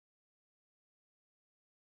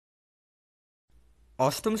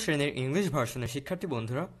অষ্টম শ্রেণীর ইংলিশ ভার্সনের শিক্ষার্থী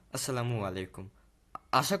বন্ধুরা, আসসালামু আলাইকুম।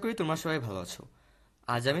 আশা করি তোমরা সবাই ভালো আছো।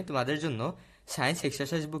 আজ আমি তোমাদের জন্য সায়েন্স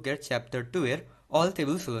এক্সারসাইজ বুকের চ্যাপ্টার 2 এর অল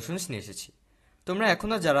টেবিল সলিউশনস নিয়ে এসেছি। তোমরা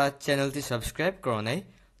এখনও যারা চ্যানেলটি সাবস্ক্রাইব করো নাই,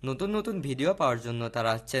 নতুন নতুন ভিডিও পাওয়ার জন্য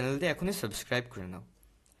তারা চ্যানেলটি এখনই সাবস্ক্রাইব করে নাও।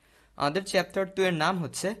 আমাদের চ্যাপ্টার 2 এর নাম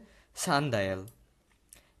হচ্ছে সানডায়াল।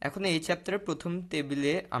 এখন এই চ্যাপ্টারের প্রথম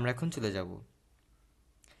টেবিলে আমরা এখন চলে যাব।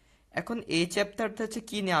 এখন এই চ্যাপ্টারটা হচ্ছে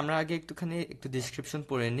কি নিয়ে আমরা আগে একটু ডিসক্রিপশন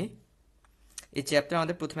পড়ে নিই। এই চ্যাপ্টার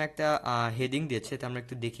আমাদের প্রথমে একটা হেডিং দিয়েছে, এটা আমরা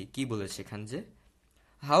একটু দেখি কি বলেছে এখানে। যে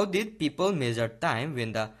how did people measure time when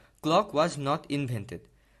the clock was not invented?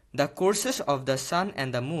 The courses of the sun and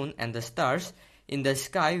the moon and the stars in the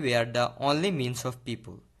sky war the only means of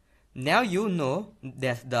people. Now you know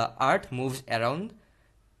that the earth moves around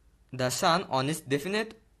the sun on its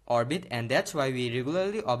definite orbit, and that's why we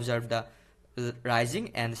regularly observe the rising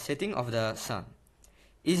and setting of the sun.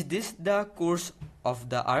 Is this the course of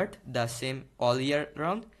the earth the same all year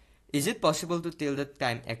round? Is it possible to tell the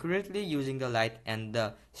time accurately using the light and the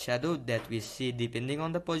shadow that we see depending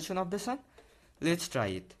on the position of the sun? Let's try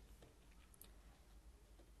it.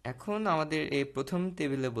 এখন আমাদের এই প্রথম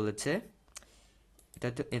টেবিলে বলেছে,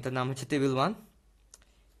 এটার নাম হচ্ছে table 1।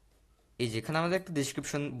 এই যেখানে আমাদের একটা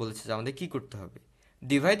ডিসক্রিপশন বলেছে যে আমাদের কি করতে হবে।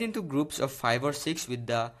 Divide into groups of 5 or 6 with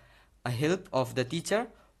the help of the teacher.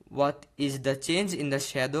 What is the change in the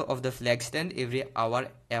shadow of the flag stand every hour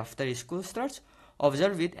after school starts?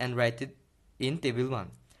 Observe it and right it in table 1।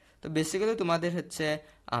 তো basically তোমাদের হচ্ছে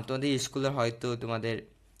তোমাদের স্কুলের হয়তো তোমাদের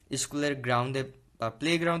স্কুলের গ্রাউন্ডে বা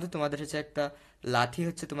প্লে গ্রাউন্ডে তোমাদের হচ্ছে একটা লাঠি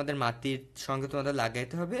হচ্ছে তোমাদের মাটির সঙ্গে তোমাদের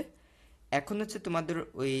লাগাইতে হবে। এখন হচ্ছে তোমাদের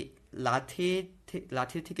ওই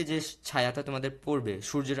লাঠি থেকে যে ছায়াটা তোমাদের পড়বে,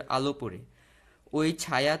 সূর্যের আলো পড়ে, ওই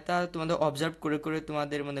ছায়াটা তোমাদের অবজার্ভ করে করে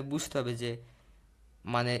তোমাদের মানে বুঝতে হবে যে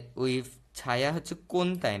মানে ওই ছায়া হচ্ছে কোন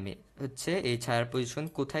টাইমে হচ্ছে এই ছায়ার পজিশন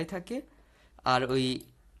কোথায় থাকে, আর ওই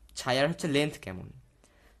ছায়ার হচ্ছে লেন্থ কেমন।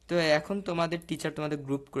 তো এখন তোমাদের টিচার তোমাদের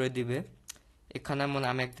গ্রুপ করে দিবে। এখানে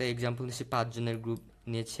আমি একটা এক্সাম্পল নিচ্ছি, 5 জনের গ্রুপ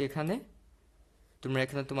নিয়েছি। এখানে তোমরা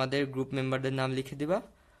এখানে তোমাদের গ্রুপ মেম্বারদের নাম লিখে দিবা।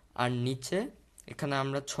 আর নিচে এখানে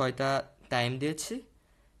আমরা 6টা টাইম দিয়েছি।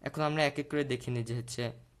 এখন আমরা এক এক করে দেখে নিই যে হচ্ছে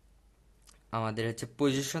আমাদের হচ্ছে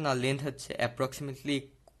পজিশন আর লেন্থ হচ্ছে অ্যাপ্রক্সিমেটলি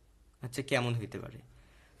হচ্ছে কেমন হইতে পারে।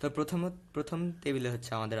 তো প্রথম টেবিলে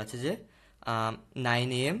হচ্ছে আমাদের আছে যে 9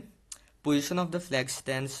 AM, position of the flag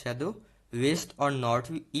stand shadow West or north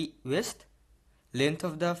West, length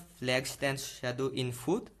of the flag stand shadow in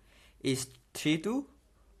foot is 3 to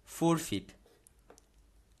 4 feet।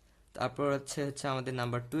 তারপর হচ্ছে আমাদের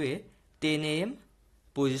number 2-এ 10 AM,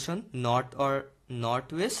 position north or north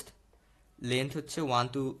West, length হচ্ছে 1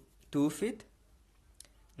 to 2 feet।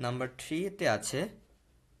 নাম্বার 3-তে আছে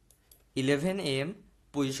 11 AM,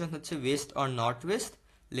 position হচ্ছে West or north West,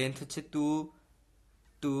 length হচ্ছে 2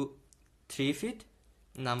 to 3 feet।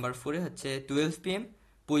 Number 4-এ হচ্ছে 12 PM,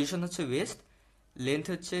 position হচ্ছে West, length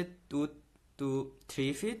হচ্ছে 2 to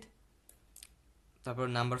 3 feet। তারপর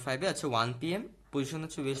নাম্বার 5-এ আছে 1 PM, পজিশন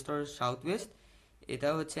হচ্ছে ওয়েস্ট অর সাউথ ওয়েস্ট,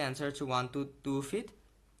 এটাও হচ্ছে অ্যান্সার হচ্ছে 1 to 2 feet।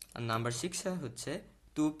 আর নাম্বার 6-এ হচ্ছে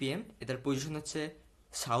 2 PM, এটার পজিশন হচ্ছে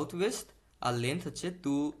সাউথ ওয়েস্ট আর লেন্থ হচ্ছে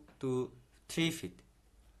 2 to 3 feet।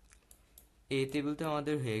 এই টেবিলটা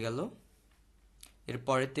আমাদের হয়ে গেল। এর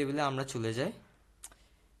পরের টেবিলে আমরা চলে যাই।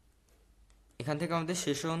 এখান থেকে আমাদের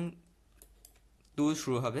সেশন 2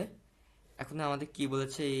 শুরু হবে। এখন আমাদের কি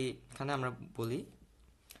বলেছে এখানে আমরা বলি,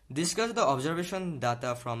 discuss the observation data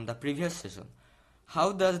from the previous session. How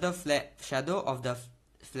does the shadow of the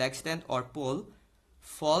flag stand or pole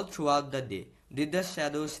fall throughout the day? Did the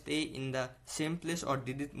shadow stay in the same place or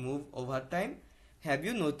did it move over time? Have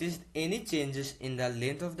you noticed any changes in the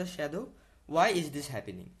length of the shadow? Why is this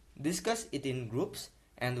happening? Discuss it in groups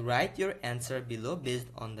and write your answer below based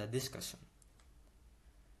on the discussion.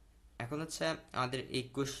 এখন হচ্ছে আমাদের এই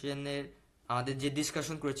কোশ্চেনের আমাদের যে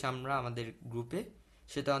discussion করেছি আমরা আমাদের গ্রুপে,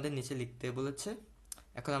 সেটা আমাদের নিচে লিখতে বলেছে।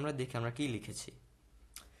 এখন আমরা দেখি আমরা কি লিখেছি।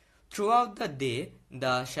 Throughout the day,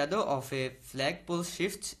 the shadow of a flagpole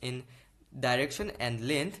shifts in direction and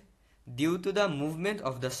length due to the movement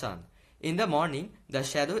of the sun. In the morning, the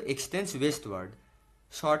shadow extends westward,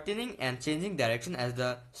 shortening and changing direction as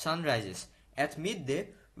the sun rises. At midday,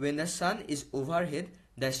 when the sun is overhead,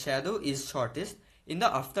 the shadow is shortest. In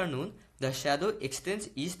the afternoon, the shadow extends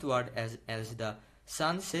eastward as the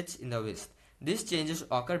sun sets in the west. These changes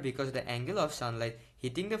occur because the angle of sunlight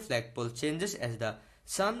hitting the flagpole changes as the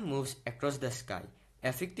sun moves across the sky,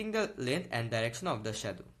 affecting the length and direction of the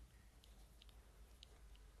shadow.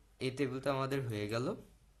 এই টেবিলটা আমাদের হয়ে গেল।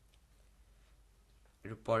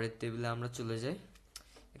 এর পরের টেবিলে আমরা চলে যাই।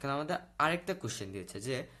 এখানে আমাদের আরেকটা কোশ্চেন দিয়েছে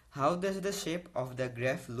যে how does the shape of the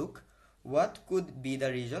graph look What could be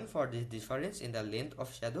the reason for this difference in the length of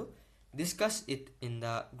shadow? Discuss it in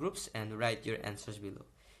the groups and write your answers below.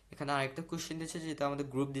 এখানে আরেকটা question দিয়েছে যেটা আমাদের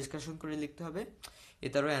group discussion করে লিখতে হবে,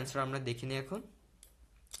 এটারও answer আমরা দেখিনি এখন।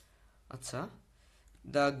 আচ্ছা,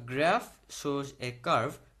 the graph shows a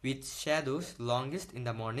curve with shadows longest in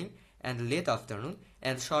the morning and late afternoon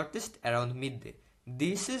and shortest around midday.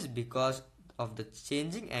 This is because of the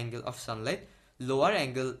changing angle of sunlight. Lower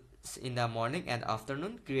angles in the morning and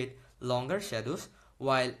afternoon create longer shadows,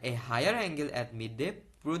 while a higher angle at midday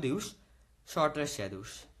produce shorter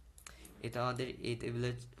shadows. এটা আমাদের এই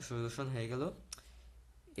টেবিলের solution হয়ে গেল।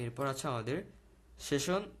 এরপর আছে আমাদের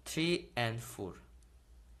session 3 and 4।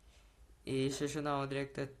 এই সেশনে আমাদের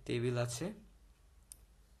একটা টেবিল আছে।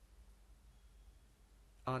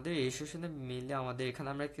 আমাদের এই সেশনে মেইনলি আমাদের এখানে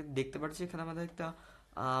আমরা দেখতে পাচ্ছি এখানে আমাদের একটা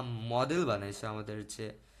মডেল বানাইছে আমাদের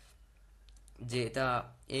যে এটা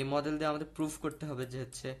এই মডেল দিয়ে আমাদের প্রুফ করতে হবে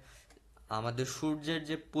যে আমাদের সূর্যের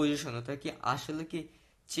যে পজিশন ওটা কি আসলে কি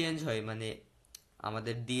চেঞ্জ হয়, মানে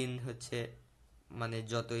আমাদের দিন মানে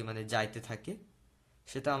যতই মানে যাইতে থাকে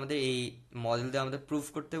সেটা আমাদের এই মডেল দিয়ে আমাদের প্রুফ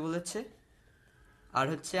করতে বলেছে। আর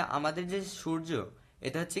আমাদের যে সূর্য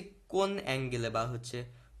এটা কোন অ্যাঙ্গেলে বা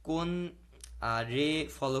কোন রে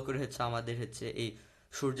ফলো করে আমাদের এই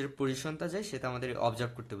সূর্যের পজিশনটা যায় সেটা আমাদের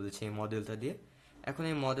অবজার্ভ করতে বলেছে এই মডেলটা দিয়ে। এখন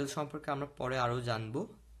এই মডেল সম্পর্কে আমরা পরে আরো জানবো।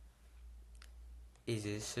 এই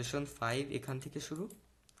যে সেশন 5 এখান থেকে শুরু।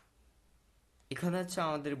 এখানে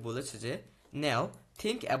আমাদের বলেছে যে নাও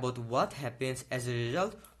think about what happens as a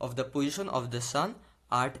result of the position of the sun,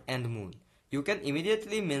 earth and moon. You can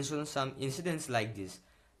immediately mention some incidents like this,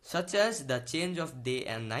 such as the change of day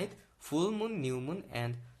and night, full moon, new moon,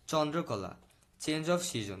 and Chandrakala, change of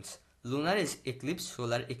seasons, lunar eclipse,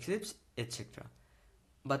 solar eclipse, etc.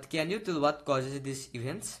 But can you tell what causes these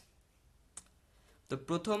events? The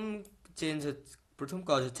প্রথম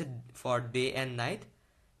cause for day and night,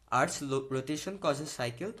 Earth's rotation causes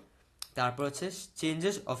cycle, তারপর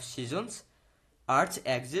changes of seasons, Earth's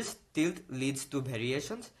axis tilt leads to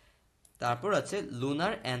variations, তারপর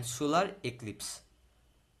lunar and solar eclipse,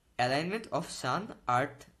 alignment of sun,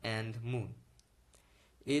 earth and moon।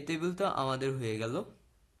 এই টেবিলটা আমাদের হয়ে গেল।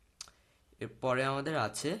 এরপরে আমাদের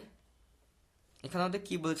এখানে আমাদের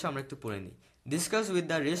কি বলছে আমরা একটু পড়ে নিই। Discuss with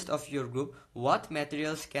the rest of your group what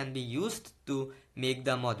materials can be used to make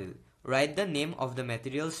the model, write the name of the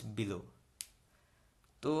materials below.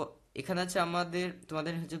 তো এখানে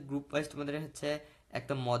তোমাদের গ্রুপ ওয়াইজ তোমাদের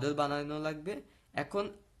একটা মডেল বানানো লাগবে। এখন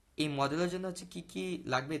এই মডেলের জন্য কি কি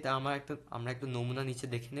লাগবে এটা আমরা একটা নমুনা নিচে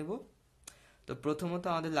দেখে নেব। তো প্রথমত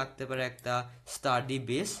আমাদের লাগতে পারে একটা স্টাডি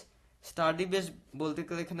বেস। স্টাডি বেস বলতে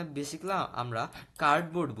গেলে এখানে বেসিক্যালি আমরা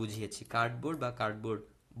কার্ডবোর্ড বুঝিয়েছি, কার্ডবোর্ড বা কার্ডবোর্ড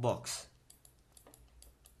বক্স।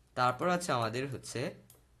 তারপর আমাদের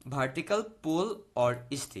ভার্টিক্যাল পোল অর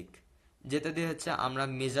স্টিক, যেটা দিয়ে আমরা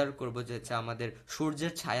মেজার করব যে আমাদের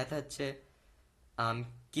সূর্যের ছায়াটা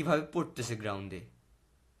কিভাবে পড়তেছে গ্রাউন্ডে।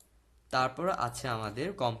 তারপর আমাদের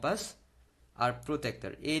কম্পাস আর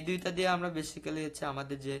প্রোটেক্টর। এই দুইটা দিয়ে আমরা বেসিক্যালি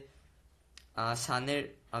আমাদের যে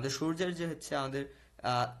আমাদের সূর্যের যে আমাদের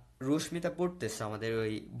রশ্মিটা পড়তেছে আমাদের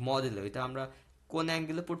ওই মডেলে, ওইটা আমরা কোন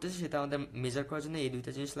অ্যাঙ্গেলে পড়তেছে সেটা আমাদের মেজার করার জন্য এই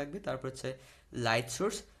দুইটা জিনিস লাগবে। তারপর লাইট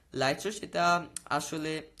সোর্স। লাইট সোর্স এটা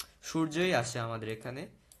আসলে সূর্যই আসে আমাদের এখানে,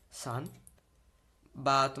 সান।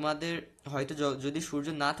 বা তোমাদের হয়তো যদি সূর্য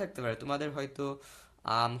না থাকতে পারে তোমাদের হয়তো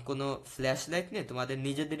কোনো ফ্ল্যাশ লাইট নেই, তোমাদের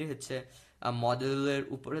নিজেদেরই মডেলের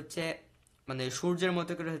উপর মানে সূর্যের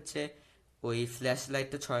মতো করে ওই ফ্ল্যাশ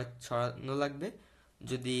লাইটটা ছড়ানো লাগবে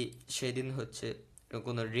যদি সেদিন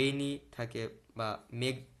কোনো রেইনি থাকে বা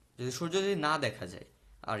মেঘ, যদি সূর্য যদি না দেখা যায়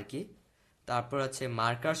আর কি। তারপর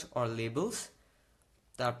মার্কার্স অর লেবেলস,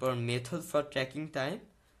 তারপর method for tracking time,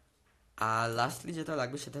 R lastly যেটা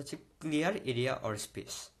লাগবে সেটা ক্লিয়ার এরিয়া অর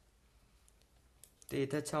স্পেস। তো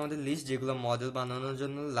এটা আমাদের লিস্ট যেগুলো মডেল বানানোর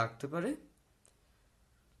জন্য লাগতে পারে।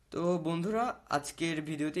 তো বন্ধুরা আজকের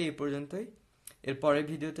ভিডিওতে এই পর্যন্তই। এর পরের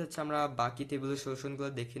ভিডিওতে আমরা বাকি টেবিলের সলিউশনগুলো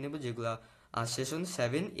দেখে নেব, যেগুলো সেশন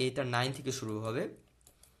 7, 8 আর 9 থেকে শুরু হবে।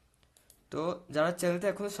 তো যারা চ্যানেলটা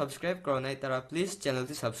এখনো সাবস্ক্রাইব করো নাই তারা প্লিজ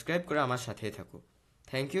চ্যানেলটি সাবস্ক্রাইব করে আমার সাথেই থাকো।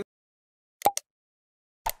 Thank you.